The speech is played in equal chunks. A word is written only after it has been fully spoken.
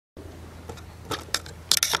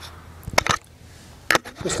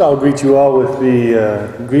First, I'll greet you all with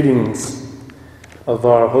the greetings of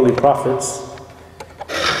our holy prophets.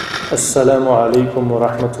 Assalamu alaikum wa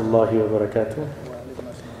rahmatullahi wa barakatuh.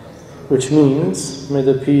 Which means, may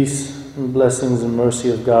the peace and blessings and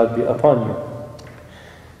mercy of God be upon you.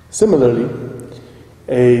 Similarly,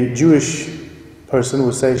 a Jewish person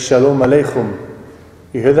would say, Shalom Aleichem.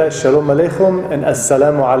 You hear that? Shalom Aleichem and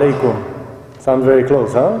Assalamu Alaikum. Sound very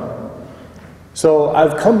close, huh? So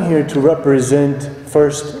I've come here to represent,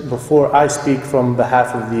 first, before I speak from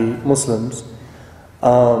behalf of the Muslims,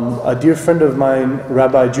 a dear friend of mine,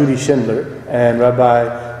 Rabbi Judy Schindler and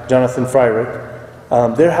Rabbi Jonathan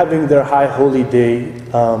Freirick. They're having their high holy day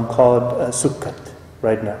called Sukkot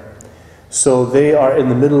right now. So they are in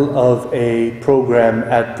the middle of a program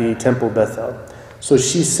at the Temple Bethel. So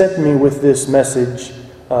she sent me with this message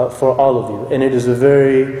for all of you. And it is a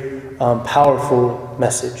very powerful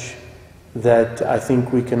message that I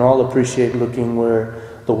think we can all appreciate looking where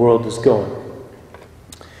the world is going.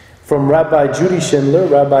 From Rabbi Judy Schindler,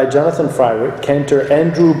 Rabbi Jonathan Freirick, Cantor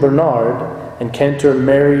Andrew Bernard, and Cantor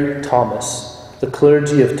Mary Thomas, the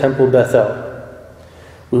clergy of Temple Bethel.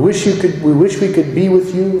 We wish we could be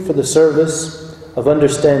with you for the service of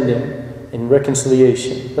understanding and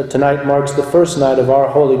reconciliation. But tonight marks the first night of our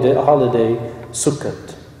holiday,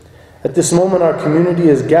 Sukkot. At this moment, our community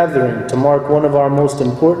is gathering to mark one of our most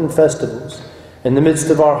important festivals. In the midst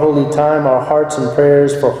of our holy time, our hearts and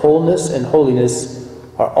prayers for wholeness and holiness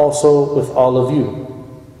are also with all of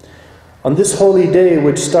you. On this holy day,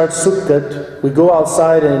 which starts Sukkot, we go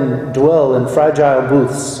outside and dwell in fragile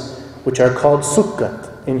booths, which are called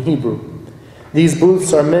Sukkot in Hebrew. These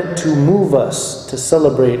booths are meant to move us to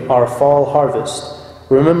celebrate our fall harvest,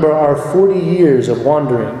 remember our 40 years of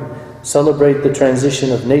wandering, celebrate the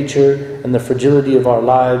transition of nature and the fragility of our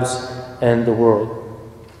lives and the world.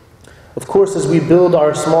 Of course, as we build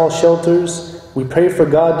our small shelters, we pray for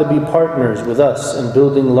God to be partners with us in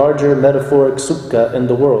building larger metaphoric sukkah in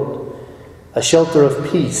the world, a shelter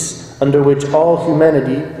of peace under which all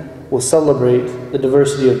humanity will celebrate the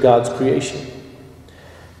diversity of God's creation.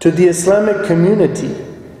 To the Islamic community,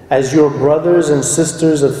 as your brothers and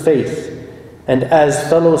sisters of faith, and as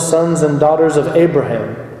fellow sons and daughters of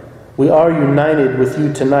Abraham, we are united with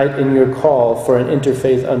you tonight in your call for an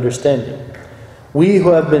interfaith understanding. We who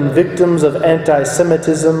have been victims of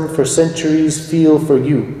anti-Semitism for centuries feel for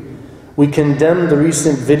you. We condemn the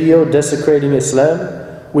recent video desecrating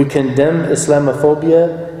Islam. We condemn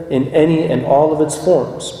Islamophobia in any and all of its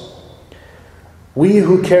forms. We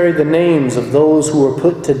who carry the names of those who were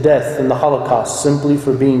put to death in the Holocaust simply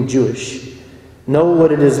for being Jewish know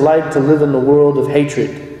what it is like to live in the world of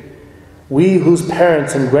hatred. We whose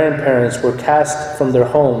parents and grandparents were cast from their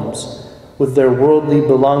homes with their worldly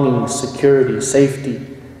belongings, security,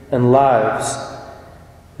 safety, and lives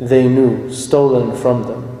they knew stolen from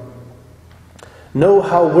them. Know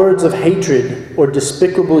how words of hatred or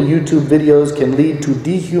despicable YouTube videos can lead to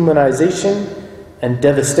dehumanization and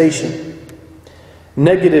devastation.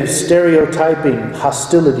 Negative stereotyping,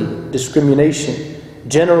 hostility, discrimination,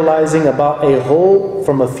 generalizing about a whole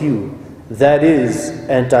from a few. That is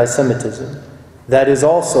anti-Semitism. That is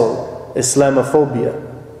also Islamophobia,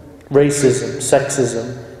 racism,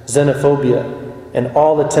 sexism, xenophobia, and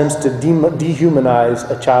all attempts to dehumanize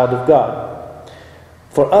a child of God.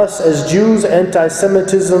 For us as Jews,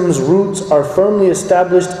 anti-Semitism's roots are firmly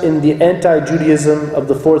established in the anti-Judaism of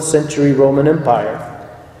the 4th century Roman Empire.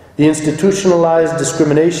 The institutionalized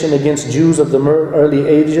discrimination against Jews of the early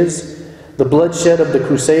ages, the bloodshed of the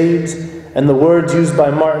Crusades, and the words used by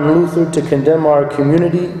Martin Luther to condemn our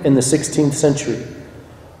community in the 16th century.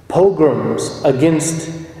 Pogroms against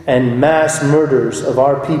and mass murders of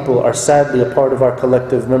our people are sadly a part of our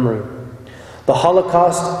collective memory. The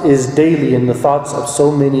Holocaust is daily in the thoughts of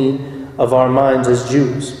so many of our minds as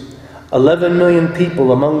Jews. 11 million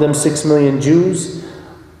people, among them 6 million Jews,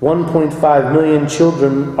 1.5 million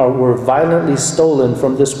children were violently stolen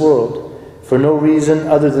from this world for no reason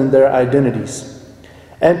other than their identities.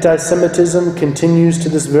 Anti-Semitism continues to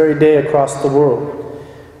this very day across the world.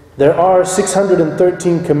 There are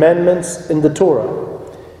 613 commandments in the Torah.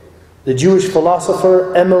 The Jewish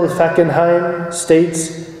philosopher Emil Fackenheim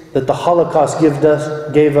states that the Holocaust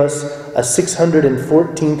gave us a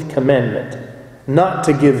 614th commandment, not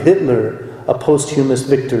to give Hitler a posthumous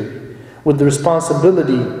victory. With the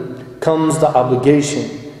responsibility comes the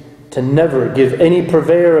obligation to never give any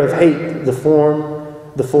purveyor of hate the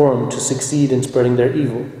forum to succeed in spreading their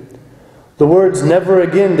evil. The words "never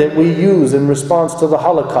again" that we use in response to the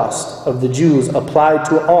Holocaust of the Jews apply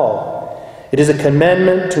to all. It is a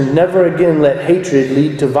commandment to never again let hatred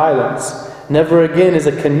lead to violence. Never again is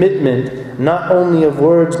a commitment not only of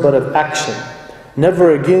words but of action.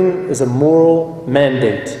 Never again is a moral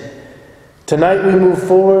mandate. Tonight we move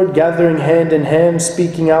forward, gathering hand in hand,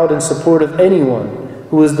 speaking out in support of anyone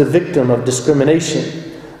who is the victim of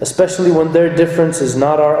discrimination, especially when their difference is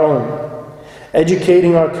not our own.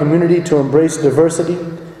 Educating our community to embrace diversity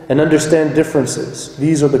and understand differences.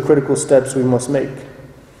 These are the critical steps we must make.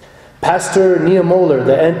 Pastor Niemöller,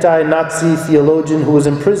 the anti-Nazi theologian who was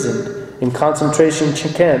imprisoned in concentration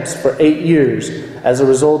camps for 8 years as a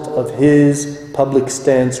result of his public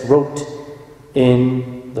stance, wrote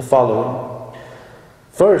in the following.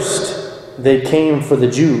 First, they came for the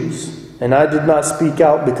Jews, and I did not speak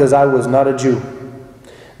out because I was not a Jew.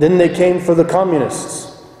 Then they came for the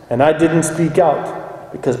communists, and I didn't speak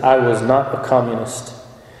out because I was not a communist.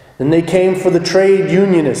 Then they came for the trade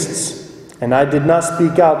unionists, and I did not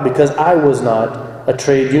speak out because I was not a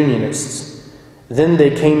trade unionist. Then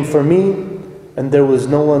they came for me, and there was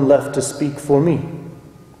no one left to speak for me.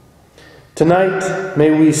 Tonight,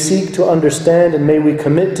 may we seek to understand and may we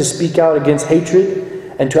commit to speak out against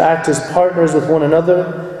hatred and to act as partners with one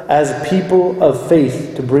another as people of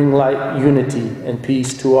faith to bring light, unity, and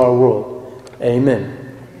peace to our world. Amen.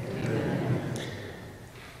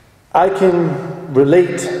 I can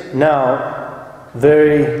relate now,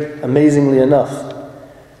 very amazingly enough,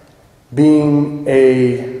 being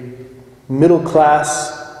a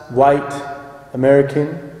middle-class, white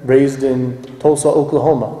American raised in Tulsa,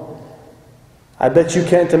 Oklahoma. I bet you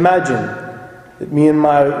can't imagine that me and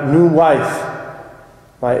my new wife,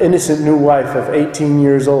 my innocent new wife of 18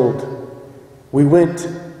 years old, we went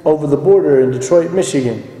over the border in Detroit,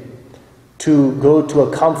 Michigan to go to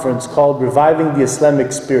a conference called Reviving the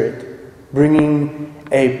Islamic Spirit, bringing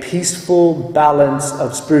a peaceful balance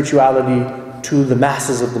of spirituality to the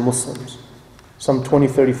masses of the Muslims. Some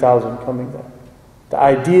 30,000 coming there. The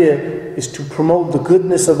idea is to promote the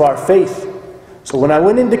goodness of our faith. So when I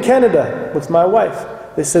went into Canada with my wife,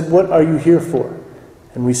 they said, "What are you here for?"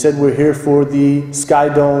 And we said, "We're here for the Sky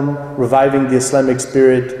Dome Reviving the Islamic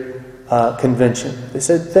Spirit convention." They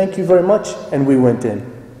said, "Thank you very much," and we went in.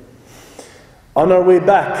 On our way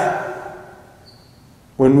back,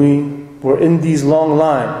 when we were in these long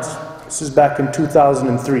lines, this is back in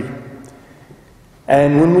 2003,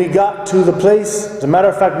 and when we got to the place, as a matter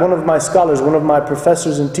of fact, one of my scholars, one of my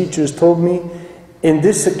professors and teachers told me, in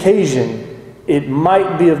this occasion, it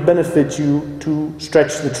might be of benefit you to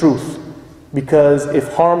stretch the truth, because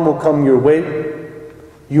if harm will come your way,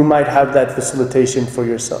 you might have that facilitation for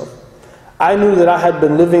yourself. I knew that I had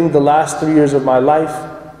been living the last 3 years of my life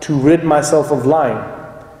to rid myself of lying.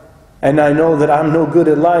 And I know that I'm no good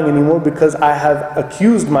at lying anymore because I have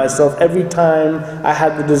accused myself every time I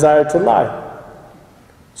had the desire to lie.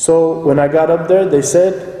 So when I got up there, they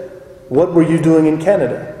said, "What were you doing in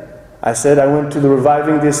Canada?" I said, "I went to the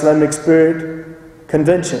Reviving the Islamic Spirit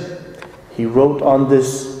convention." He wrote on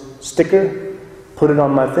this sticker, put it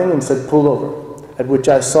on my thing and said, "Pull over." At which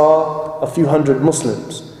I saw a few hundred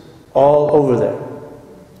Muslims all over there.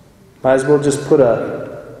 Might as well just put a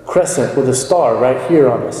crescent with a star right here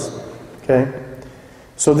on us. Okay?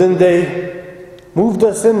 So then they moved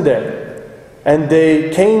us in there, and they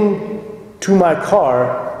came to my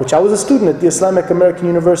car, which I was a student at the Islamic American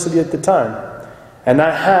University at the time, and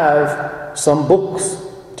I have some books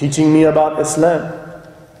teaching me about Islam.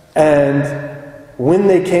 And when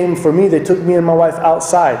they came for me, they took me and my wife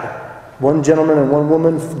outside, one gentleman and one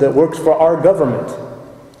woman that works for our government.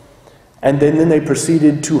 And then they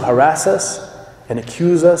proceeded to harass us and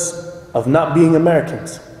accuse us of not being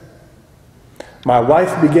Americans. My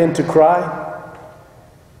wife began to cry.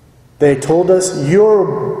 They told us,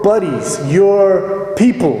 "Your buddies, your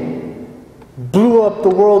people blew up the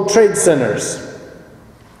World Trade Centers.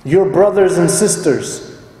 Your brothers and sisters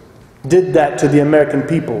did that to the American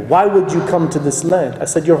people. Why would you come to this land?" I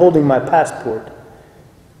said, "You're holding my passport."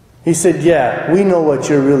 He said, "Yeah, we know what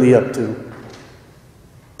you're really up to."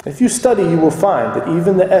 If you study, you will find that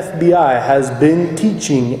even the FBI has been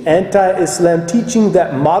teaching anti-Islam, teaching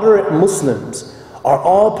that moderate Muslims are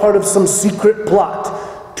all part of some secret plot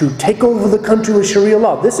to take over the country with Sharia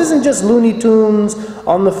law. This isn't just Looney Tunes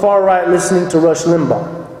on the far right listening to Rush Limbaugh.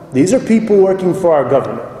 These are people working for our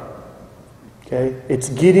government. Okay? It's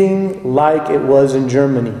getting like it was in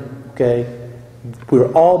Germany. Okay?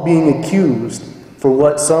 We're all being accused for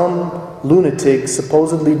what some lunatics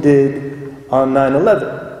supposedly did on 9/11,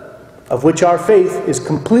 of which our faith is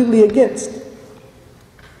completely against.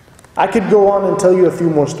 I could go on and tell you a few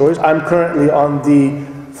more stories. I'm currently on the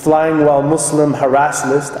Flying While Muslim harass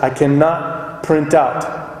list. I cannot print out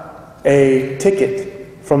a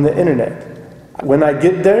ticket from the internet. When I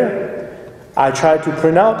get there, I try to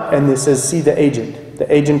print out and it says, "See the agent."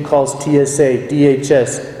 The agent calls TSA,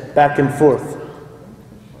 DHS, back and forth.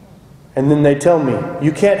 And then they tell me,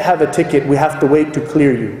 you can't have a ticket, we have to wait to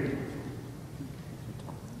clear you.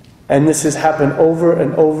 And this has happened over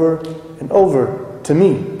and over and over to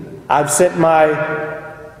me. I've sent my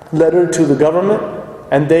letter to the government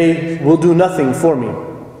and they will do nothing for me.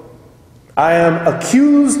 I am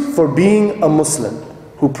accused for being a Muslim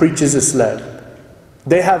who preaches Islam.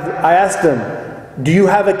 I asked them, do you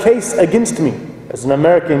have a case against me? As an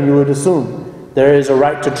American, you would assume there is a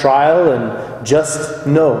right to trial and just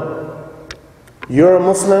no. You're a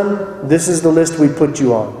Muslim, this is the list we put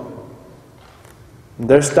you on.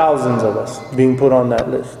 There's thousands of us being put on that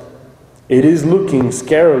list. It is looking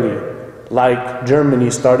scarily like Germany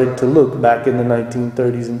started to look back in the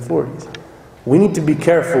 1930s and 40s. We need to be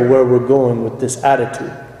careful where we're going with this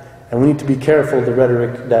attitude. And we need to be careful the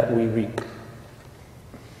rhetoric that we reap.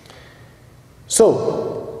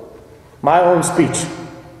 So, my own speech.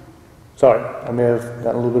 Sorry, I may have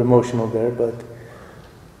gotten a little bit emotional there, but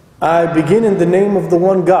I begin in the name of the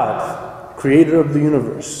one God, creator of the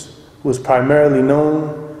universe, who is primarily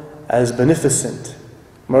known as beneficent,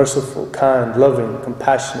 merciful, kind, loving,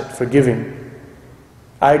 compassionate, forgiving.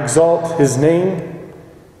 I exalt His name.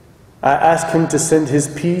 I ask Him to send His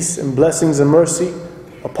peace and blessings and mercy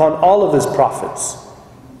upon all of His prophets.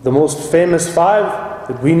 The most famous 5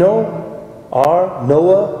 that we know are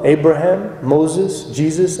Noah, Abraham, Moses,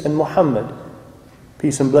 Jesus, and Muhammad.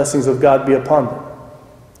 Peace and blessings of God be upon them.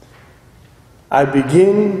 I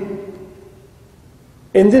begin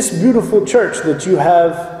in this beautiful church that you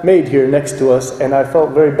have made here next to us, and I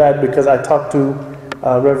felt very bad because I talked to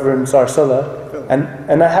Reverend Sarsala,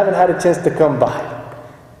 and I haven't had a chance to come by.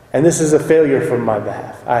 And this is a failure from my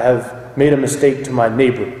behalf. I have made a mistake to my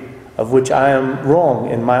neighbor, of which I am wrong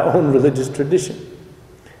in my own religious tradition.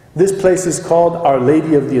 This place is called Our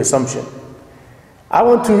Lady of the Assumption. I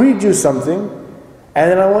want to read you something,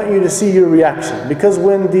 and then I want you to see your reaction. Because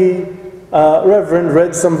when the Reverend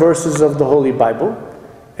read some verses of the Holy Bible,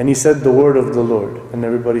 and he said the word of the Lord, and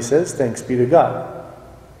everybody says, thanks be to God.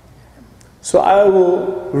 So I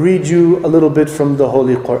will read you a little bit from the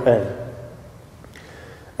Holy Quran.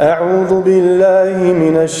 أعوذ بالله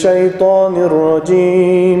من الشيطان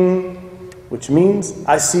الرجيم, which means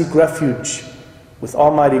I seek refuge with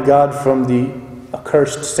Almighty God from the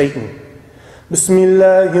accursed Satan.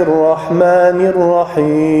 Bismillahir Rahmanir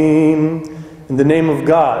Rahim. In the name of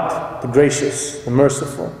God, the gracious, the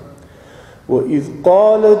merciful. وَإِذْ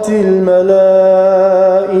قَالَتِ الْمَلَائِكَةُ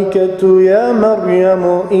يَا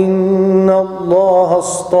مَرْيَمُ إِنَّ اللَّهَ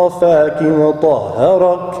اصْطَفَاكِ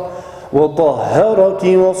وَطَهَّرَكِ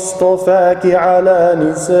وَاصْطَفَاكِ عَلَى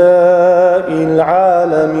نِسَاءِ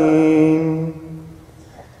الْعَالَمِينَ.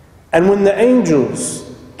 And when the angels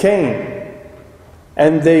came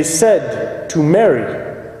and they said to Mary,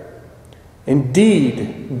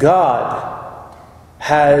 indeed, God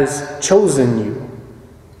has chosen you,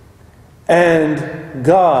 and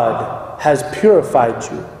God has purified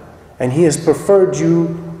you, and He has preferred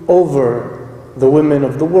you over the women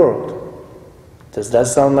of the world. Does that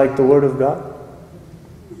sound like the Word of God?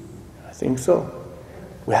 I think so.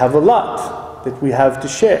 We have a lot that we have to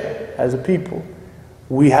share as a people.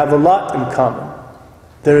 We have a lot in common.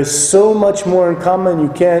 There is so much more in common you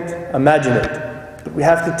can't imagine it. But we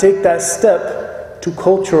have to take that step to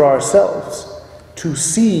culture ourselves, to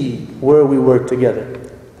see where we work together.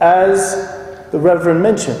 As the Reverend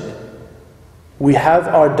mentioned, we have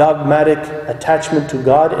our dogmatic attachment to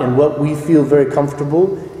God and what we feel very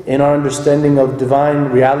comfortable in our understanding of divine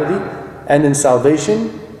reality and in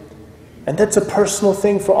salvation. And that's a personal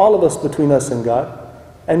thing for all of us, between us and God.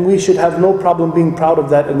 And we should have no problem being proud of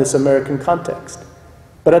that in this American context.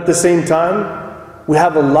 But at the same time, we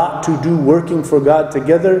have a lot to do working for God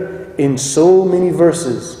together in so many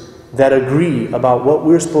verses that agree about what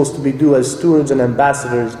we're supposed to do as stewards and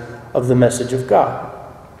ambassadors of the message of God.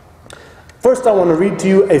 First, I want to read to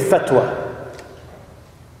you a fatwa.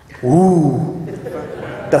 Ooh,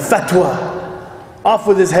 the fatwa. Off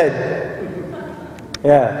with his head.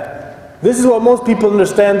 Yeah. This is what most people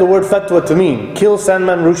understand the word fatwa to mean. Kill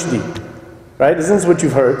Salman Rushdie. Right? Isn't this what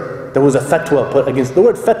you've heard? There was a fatwa put against. The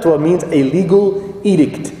word fatwa means a legal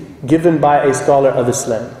edict given by a scholar of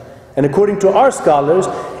Islam. And according to our scholars,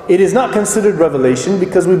 it is not considered revelation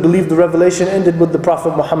because we believe the revelation ended with the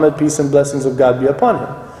Prophet Muhammad, peace and blessings of God be upon him.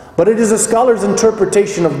 But it is a scholar's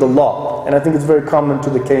interpretation of the law. And I think it's very common to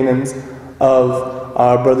the canons of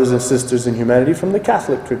our brothers and sisters in humanity from the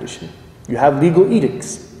Catholic tradition. You have legal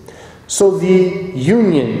edicts. So the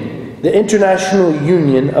union, the International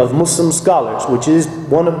Union of Muslim Scholars, which is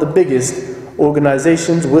one of the biggest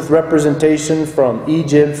organizations with representation from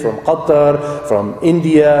Egypt, from Qatar, from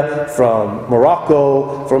India, from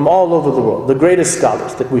Morocco, from all over the world, the greatest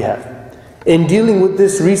scholars that we have. In dealing with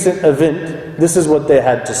this recent event, this is what they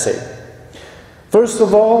had to say. First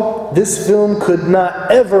of all, this film could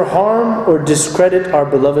not ever harm or discredit our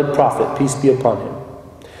beloved Prophet, peace be upon him.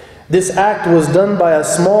 This act was done by a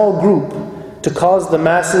small group to cause the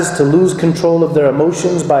masses to lose control of their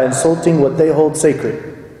emotions by insulting what they hold sacred.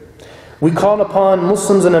 We call upon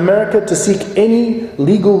Muslims in America to seek any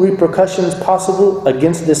legal repercussions possible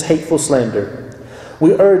against this hateful slander.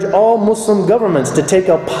 We urge all Muslim governments to take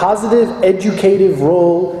a positive, educative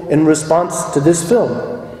role in response to this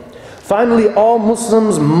film. Finally, all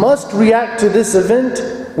Muslims must react to this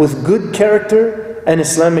event with good character and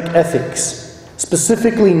Islamic ethics,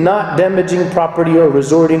 specifically not damaging property or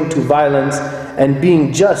resorting to violence, and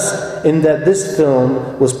being just in that this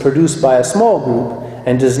film was produced by a small group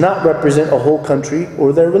and does not represent a whole country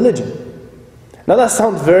or their religion. Now that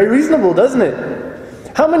sounds very reasonable, doesn't it?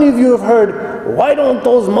 How many of you have heard, why don't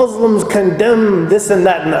those Muslims condemn this and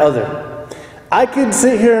that and the other? I could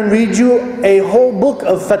sit here and read you a whole book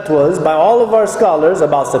of fatwas by all of our scholars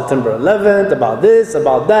about September 11th, about this,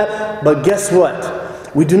 about that, but guess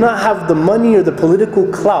what? We do not have the money or the political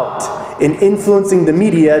clout in influencing the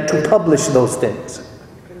media to publish those things.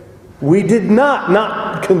 We did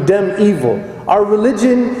not condemn evil. Our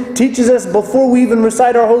religion teaches us before we even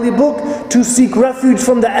recite our holy book to seek refuge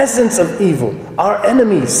from the essence of evil, our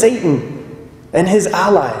enemy, Satan, and his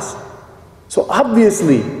allies. So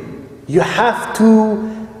obviously, you have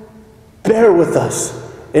to bear with us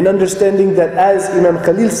in understanding that, as Imam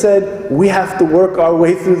Khalil said, we have to work our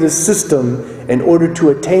way through this system in order to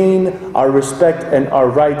attain our respect and our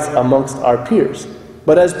rights amongst our peers.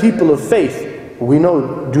 But as people of faith, we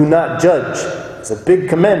know, do not judge. It's a big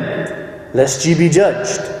commandment, lest ye be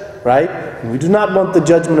judged, right? And we do not want the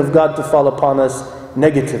judgment of God to fall upon us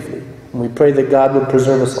negatively. And we pray that God will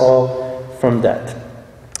preserve us all from that.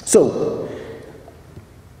 So,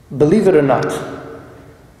 believe it or not,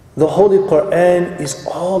 the Holy Quran is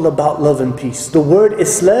all about love and peace. The word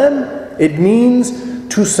Islam, it means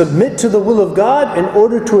to submit to the will of God in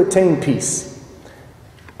order to attain peace.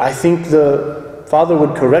 I think the Father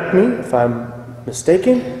would correct me if I'm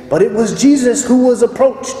mistaken, but it was Jesus who was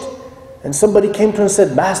approached. And somebody came to him and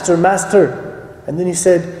said, Master, Master. And then he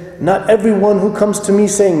said, not everyone who comes to me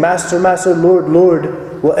saying, Master, Master, Lord,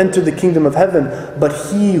 Lord, will enter the kingdom of heaven, but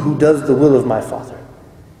he who does the will of my Father.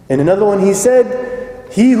 In another one he said,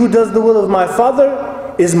 he who does the will of my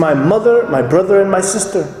Father is my mother, my brother, and my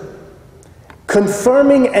sister.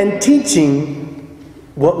 Confirming and teaching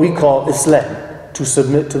what we call Islam, to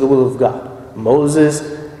submit to the will of God. Moses,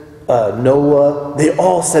 Noah, they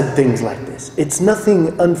all said things like this. It's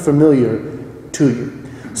nothing unfamiliar to you.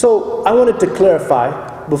 So I wanted to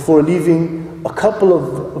clarify before leaving a couple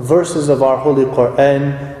of verses of our Holy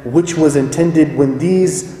Quran, which was intended when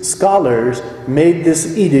these scholars made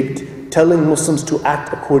this edict telling Muslims to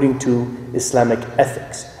act according to Islamic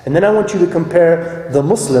ethics. And then I want you to compare the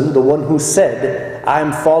Muslim, the one who said,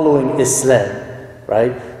 I'm following Islam,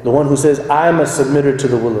 right? The one who says, I'm a submitter to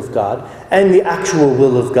the will of God, and the actual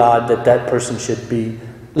will of God that that person should be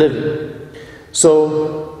living.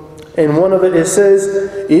 So, in one of it says,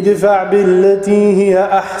 ادفع بالتي هي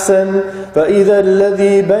أحسن فإذا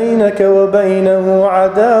الذي بينك وبينه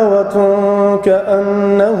عداوة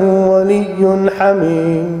كأنه ولي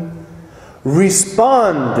حميم.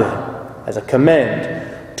 Respond, as a command,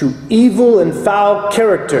 to evil and foul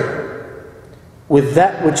character with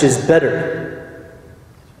that which is better.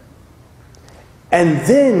 And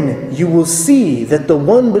then you will see that the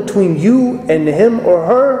one between you and him or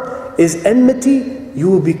her is enmity. You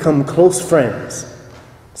will become close friends.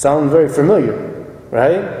 Sound very familiar,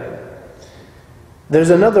 right? There's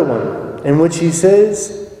another one in which he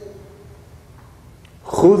says,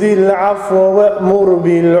 خُذِ الْعَفْوَ وَأْمُرْ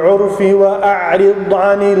بِالْعُرْفِ وَأَعْرِضْ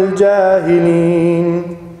عَنِ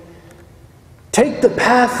الْجَاهِلِينَ. Take the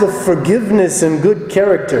path of forgiveness and good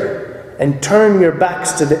character and turn your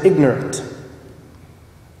backs to the ignorant.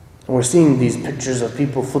 And we're seeing these pictures of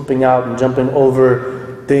people flipping out and jumping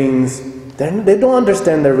over things. They don't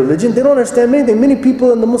understand their religion. They don't understand anything. Many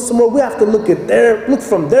people in the Muslim world, we have to look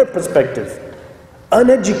from their perspective.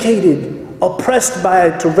 Uneducated, oppressed by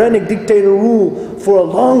a tyrannic dictator rule for a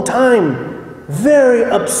long time. Very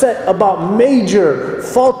upset about major,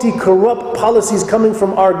 faulty, corrupt policies coming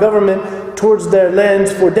from our government towards their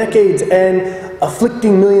lands for decades and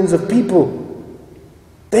afflicting millions of people.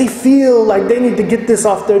 They feel like they need to get this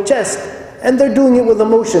off their chest. And they're doing it with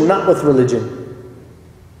emotion, not with religion.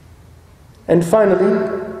 And finally,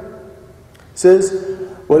 it says,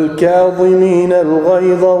 وَالْكَاظِمِينَ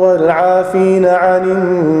الْغَيْظَ وَالْعَافِينَ عَنِ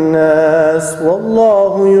النَّاسِ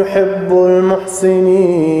وَاللَّهُ يُحِبُّ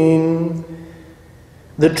الْمُحْسِنِينَ.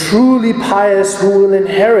 The truly pious who will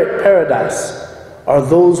inherit paradise are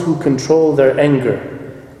those who control their anger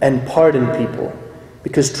and pardon people,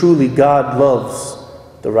 because truly God loves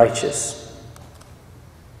the righteous.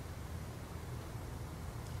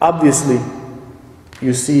 Obviously,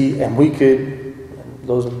 you see, and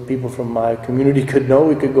those people from my community could know,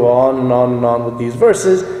 we could go on and on and on with these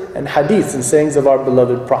verses and hadiths and sayings of our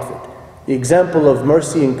beloved Prophet. The example of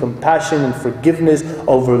mercy and compassion and forgiveness,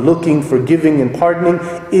 overlooking, forgiving and pardoning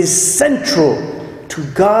is central to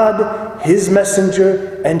God, His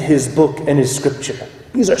Messenger, and His book and His scripture.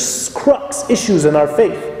 These are crux issues in our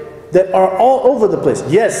faith that are all over the place.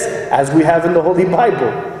 Yes, as we have in the Holy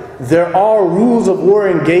Bible, there are rules of war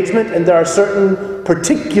engagement, and there are certain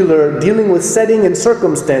particular dealing with setting and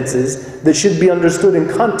circumstances that should be understood in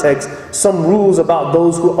context, some rules about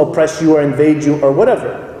those who oppress you or invade you or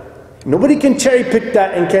whatever. Nobody can cherry pick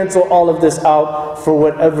that and cancel all of this out for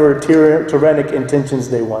whatever tyrannic intentions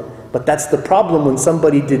they want. But that's the problem when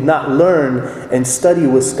somebody did not learn and study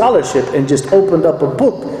with scholarship and just opened up a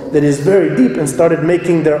book that is very deep and started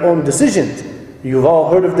making their own decisions. You've all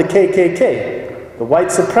heard of the KKK, the white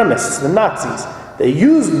supremacists, the Nazis. They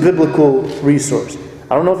used biblical resource.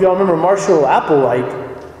 I don't know if y'all remember Marshall Applewhite.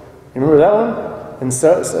 You remember that one? In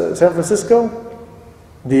San Francisco?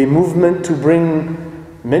 The movement to bring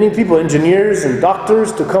many people, engineers and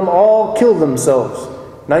doctors, to come all kill themselves.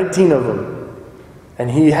 19 of them.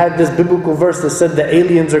 And he had this biblical verse that said the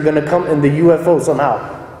aliens are going to come in the UFO somehow.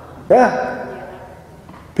 Yeah.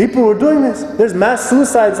 People were doing this. There's mass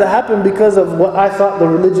suicides that happen because of what I thought the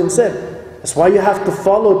religion said. That's why you have to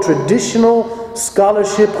follow traditional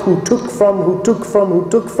scholarship, who took from,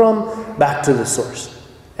 back to the source.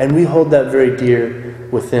 And we hold that very dear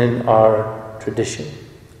within our tradition.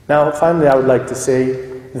 Now, finally, I would like to say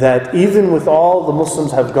that even with all the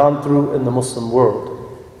Muslims have gone through in the Muslim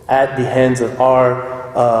world at the hands of our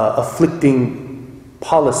afflicting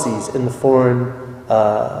policies in the foreign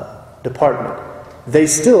department, they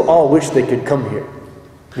still all wish they could come here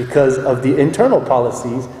because of the internal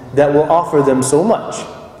policies that will offer them so much.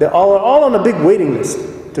 They are all on a big waiting list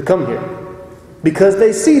to come here because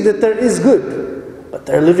they see that there is good, but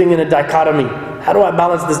they're living in a dichotomy. How do I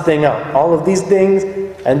balance this thing out? All of these things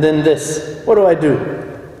and then this. What do I do?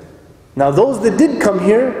 Now those that did come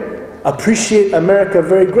here appreciate America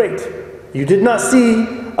very great. You did not see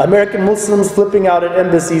American Muslims flipping out at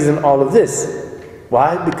embassies and all of this.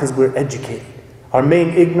 Why? Because we're educated. Our main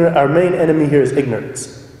enemy here is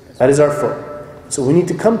ignorance. That is our foe. So we need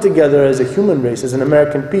to come together as a human race, as an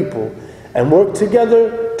American people, and work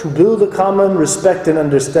together to build a common respect and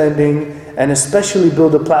understanding, and especially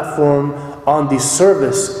build a platform on the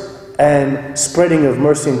service and spreading of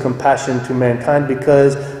mercy and compassion to mankind,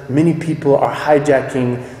 because many people are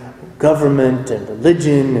hijacking government and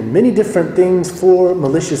religion and many different things for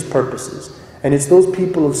malicious purposes. And it's those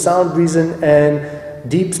people of sound reason and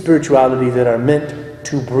deep spirituality that are meant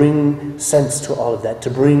to bring sense to all of that, to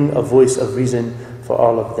bring a voice of reason for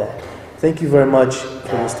all of that. Thank you very much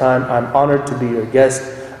for this time. I'm honored to be your guest.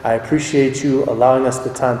 I appreciate you allowing us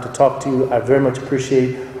the time to talk to you. I very much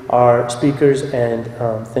appreciate our speakers, and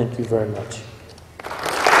thank you very much.